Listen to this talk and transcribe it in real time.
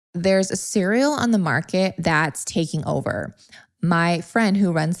There's a cereal on the market that's taking over. My friend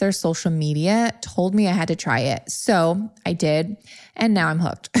who runs their social media told me I had to try it. So I did, and now I'm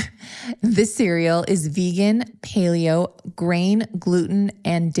hooked. This cereal is vegan, paleo, grain, gluten,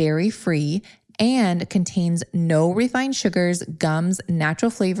 and dairy-free, and contains no refined sugars, gums,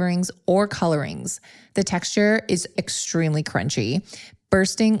 natural flavorings, or colorings. The texture is extremely crunchy,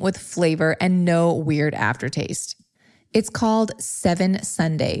 bursting with flavor and no weird aftertaste. It's called 7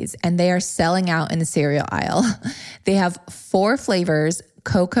 Sundays, and they are selling out in the cereal aisle. They have 4 flavors: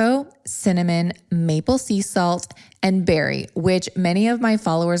 cocoa, cinnamon, maple sea salt, and berry, which many of my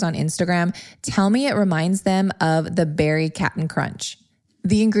followers on Instagram tell me it reminds them of the berry Cap'n Crunch.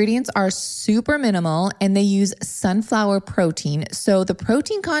 The ingredients are super minimal, and they use sunflower protein, so the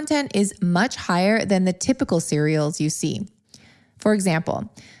protein content is much higher than the typical cereals you see. For example,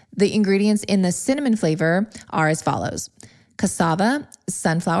 the ingredients in the cinnamon flavor are as follows: cassava,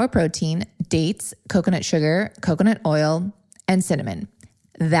 sunflower protein, dates, coconut sugar, coconut oil, and cinnamon.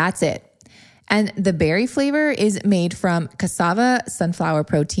 That's it. And the berry flavor is made from cassava, sunflower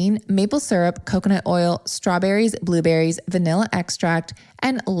protein, maple syrup, coconut oil, strawberries, blueberries, vanilla extract,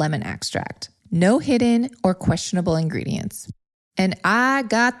 and lemon extract. No hidden or questionable ingredients. And I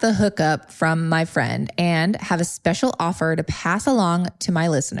got the hookup from my friend and have a special offer to pass along to my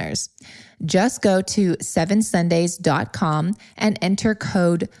listeners. Just go to 7sundays.com and enter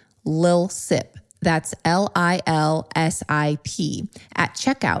code LILSIP. That's LILSIP at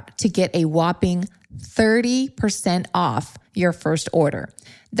checkout to get a whopping 30% off your first order.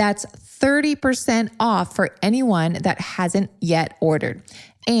 That's 30% off for anyone that hasn't yet ordered.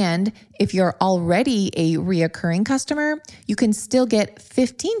 And if you're already a reoccurring customer, you can still get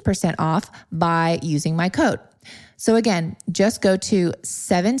 15% off by using my code. So again, just go to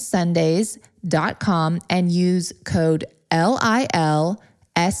 7sundays.com and use code LILSIP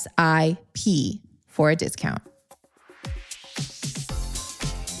for a discount.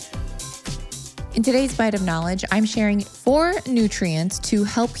 In today's Bite of Knowledge, I'm sharing 4 nutrients to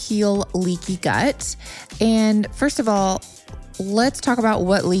help heal leaky gut. And first of all, let's talk about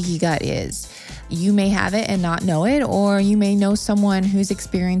what leaky gut is. You may have it and not know it, or you may know someone who's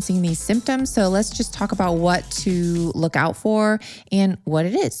experiencing these symptoms. So let's just talk about what to look out for and what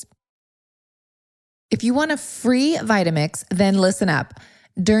it is. If you want a free Vitamix, then listen up.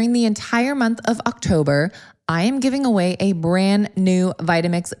 During the entire month of October, I am giving away a brand new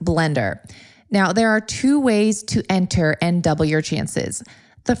Vitamix blender. Now, there are 2 ways to enter and double your chances.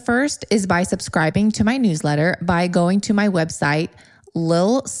 The first is by subscribing to my newsletter by going to my website,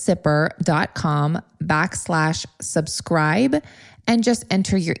 lilsipper.com/subscribe, and just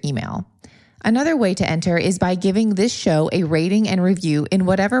enter your email. Another way to enter is by giving this show a rating and review in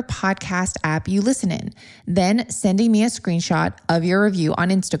whatever podcast app you listen in, then sending me a screenshot of your review on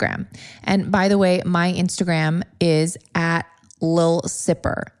Instagram. And by the way, my Instagram is at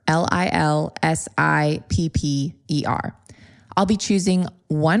LilSipper, LILSIPPER. I'll be choosing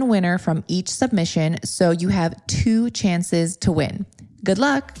 1 winner from each submission, so you have 2 chances to win. Good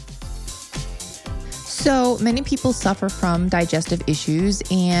luck. So many people suffer from digestive issues,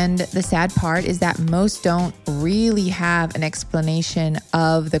 and the sad part is that most don't really have an explanation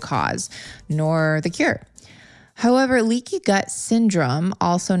of the cause, nor the cure. However, leaky gut syndrome,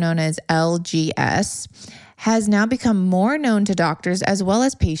 also known as LGS, has now become more known to doctors as well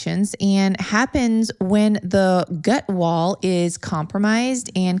as patients, and happens when the gut wall is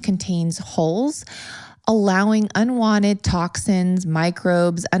compromised and contains holes, allowing unwanted toxins,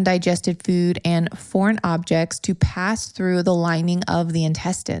 microbes, undigested food, and foreign objects to pass through the lining of the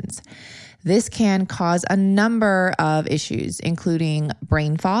intestines. This can cause a number of issues, including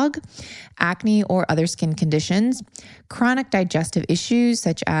brain fog, acne or other skin conditions, chronic digestive issues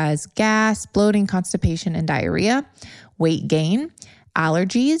such as gas, bloating, constipation, and diarrhea, weight gain,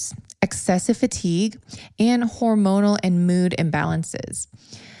 allergies, excessive fatigue, and hormonal and mood imbalances.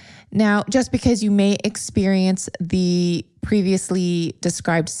 Now, just because you may experience the previously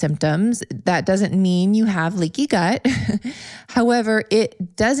described symptoms, that doesn't mean you have leaky gut. However,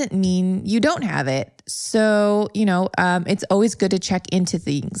 it doesn't mean you don't have it. So, it's always good to check into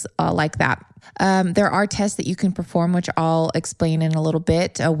things like that. There are tests that you can perform, which I'll explain in a little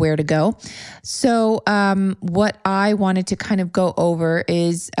bit where to go. So what I wanted to kind of go over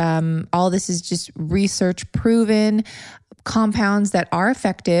is all this is just research proven compounds that are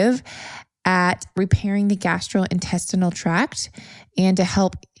effective at repairing the gastrointestinal tract and to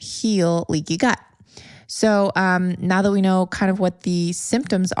help heal leaky gut. So now that we know kind of what the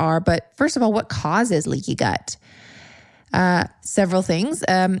symptoms are, but first of all, what causes leaky gut? Several things: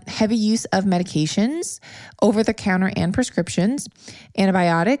 heavy use of medications, over-the-counter and prescriptions,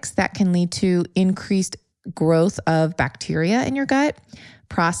 antibiotics that can lead to increased growth of bacteria in your gut,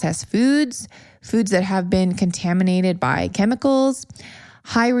 processed foods that have been contaminated by chemicals,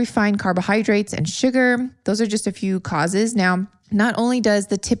 high refined carbohydrates and sugar. Those are just a few causes. Now, not only does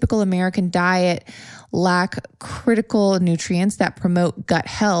the typical American diet lack critical nutrients that promote gut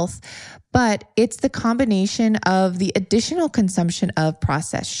health, but it's the combination of the additional consumption of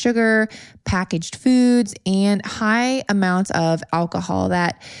processed sugar, packaged foods, and high amounts of alcohol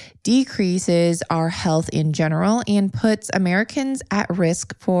that decreases our health in general and puts Americans at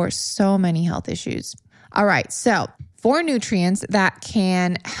risk for so many health issues. All right, so 4 nutrients that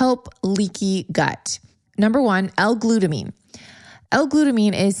can help leaky gut. Number 1, L-glutamine.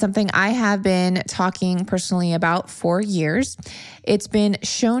 L-glutamine is something I have been talking personally about for years. It's been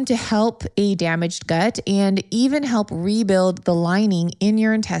shown to help a damaged gut and even help rebuild the lining in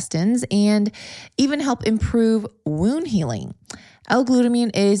your intestines and even help improve wound healing.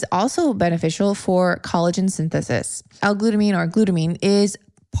 L-glutamine is also beneficial for collagen synthesis. L-glutamine or glutamine is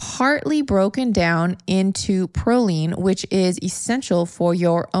partly broken down into proline, which is essential for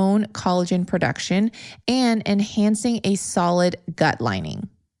your own collagen production and enhancing a solid gut lining.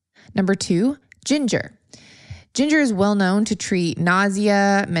 Number 2, ginger. Ginger is well known to treat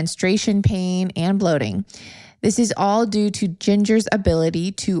nausea, menstruation pain, and bloating. This is all due to ginger's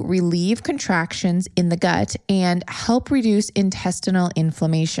ability to relieve contractions in the gut and help reduce intestinal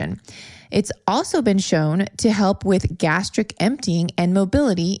inflammation. It's also been shown to help with gastric emptying and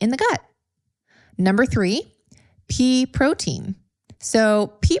mobility in the gut. Number 3, pea protein.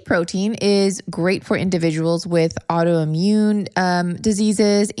 So pea protein is great for individuals with autoimmune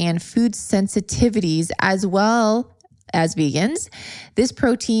diseases and food sensitivities, as well as vegans. This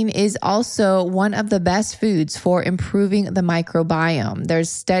protein is also one of the best foods for improving the microbiome. There's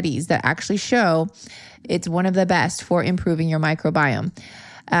studies that actually show it's one of the best for improving your microbiome.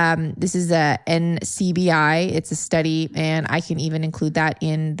 This is a NCBI. It's a study, and I can even include that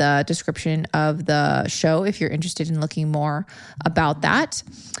in the description of the show if you're interested in looking more about that.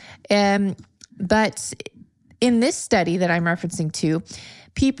 But in this study that I'm referencing to,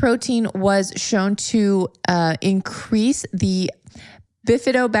 pea protein was shown to increase the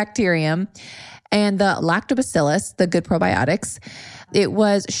bifidobacterium and the lactobacillus, the good probiotics. It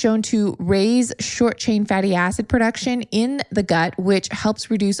was shown to raise short-chain fatty acid production in the gut, which helps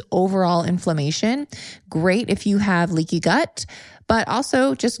reduce overall inflammation. Great if you have leaky gut, but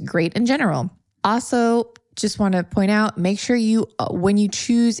also just great in general. Also, just want to point out, make sure you, when you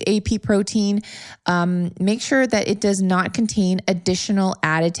choose a pea protein, make sure that it does not contain additional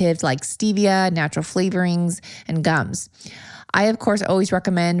additives like stevia, natural flavorings, and gums. I, of course, always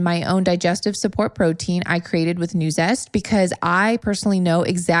recommend my own digestive support protein I created with Nuzest because I personally know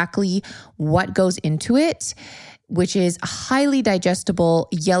exactly what goes into it, which is highly digestible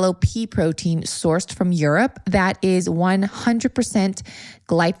yellow pea protein sourced from Europe that is 100%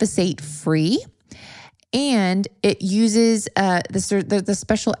 glyphosate free. And it uses the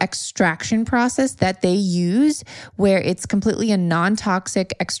special extraction process that they use where it's completely a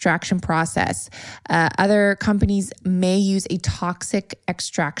non-toxic extraction process. Other companies may use a toxic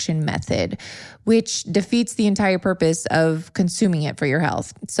extraction method, which defeats the entire purpose of consuming it for your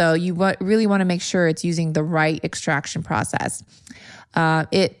health. So you really want to make sure it's using the right extraction process.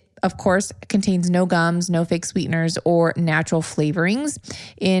 It of course, contains no gums, no fake sweeteners, or natural flavorings.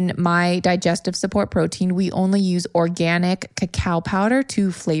 In my digestive support protein, we only use organic cacao powder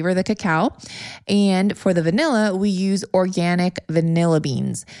to flavor the cacao. And for the vanilla, we use organic vanilla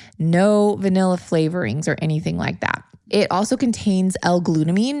beans. No vanilla flavorings or anything like that. It also contains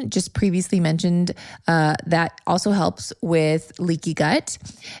L-glutamine, just previously mentioned, that also helps with leaky gut.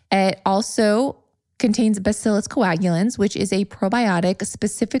 It also contains Bacillus coagulans, which is a probiotic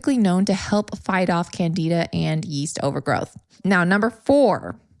specifically known to help fight off candida and yeast overgrowth. Now, number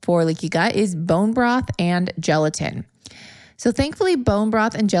 4 for leaky gut is bone broth and gelatin. So thankfully, bone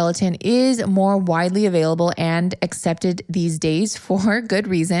broth and gelatin is more widely available and accepted these days for good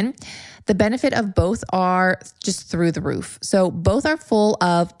reason. The benefit of both are just through the roof. So both are full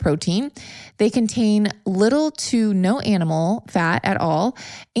of protein. They contain little to no animal fat at all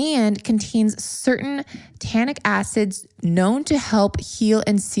and contains certain tannic acids known to help heal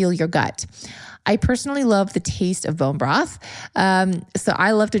and seal your gut. I personally love the taste of bone broth. So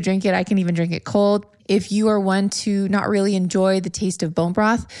I love to drink it. I can even drink it cold. If you are one to not really enjoy the taste of bone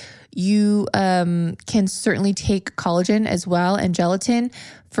broth, you can certainly take collagen as well and gelatin.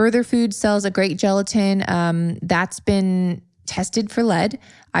 Further Food sells a great gelatin that's been tested for lead.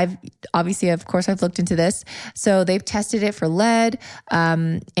 I've looked into this. So they've tested it for lead.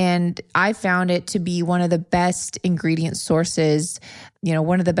 And I found it to be one of the best ingredient sources,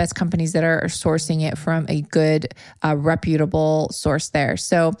 one of the best companies that are sourcing it from a good, reputable source there.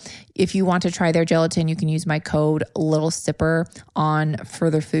 So if you want to try their gelatin, you can use my code Little Sipper on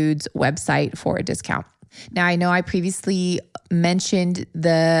Further Foods website for a discount. Now, I know I previously mentioned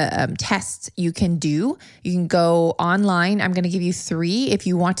the tests you can do. You can go online. I'm going to give you 3 if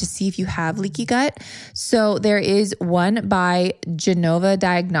you want to see if you have leaky gut. So there is one by Genova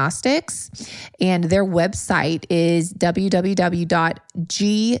Diagnostics, and their website is www.gdx.net.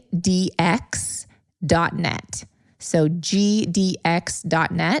 So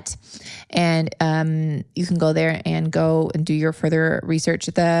gdx.net. And you can go there and go and do your further research.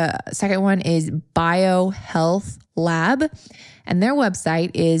 The second one is BioHealth Lab, and their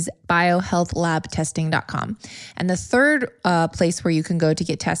website is biohealthlabtesting.com. And the third place where you can go to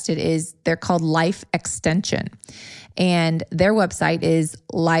get tested they're called Life Extension. And their website is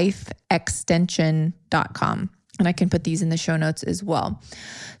lifeextension.com. And I can put these in the show notes as well.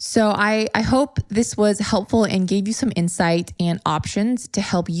 So I hope this was helpful and gave you some insight and options to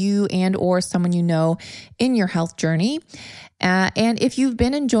help you and or someone you know in your health journey. And if you've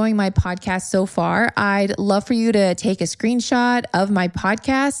been enjoying my podcast so far, I'd love for you to take a screenshot of my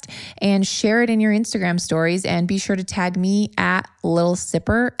podcast and share it in your Instagram stories. And be sure to tag me at Little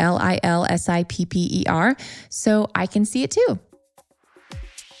Sipper, LILSIPPER, so I can see it too.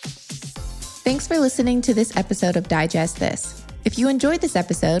 Thanks for listening to this episode of Digest This. If you enjoyed this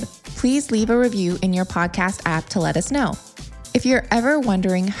episode, please leave a review in your podcast app to let us know. If you're ever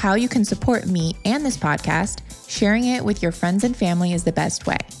wondering how you can support me and this podcast, sharing it with your friends and family is the best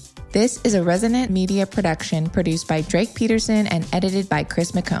way. This is a Resonant Media production produced by Drake Peterson and edited by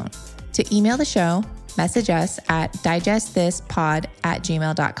Chris McCone. To email the show, message us at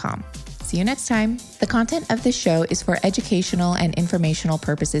digestthispod@gmail.com. See you next time. The content of this show is for educational and informational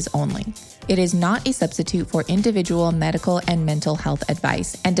purposes only. It is not a substitute for individual medical and mental health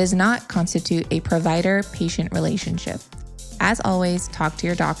advice and does not constitute a provider-patient relationship. As always, talk to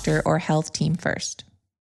your doctor or health team first.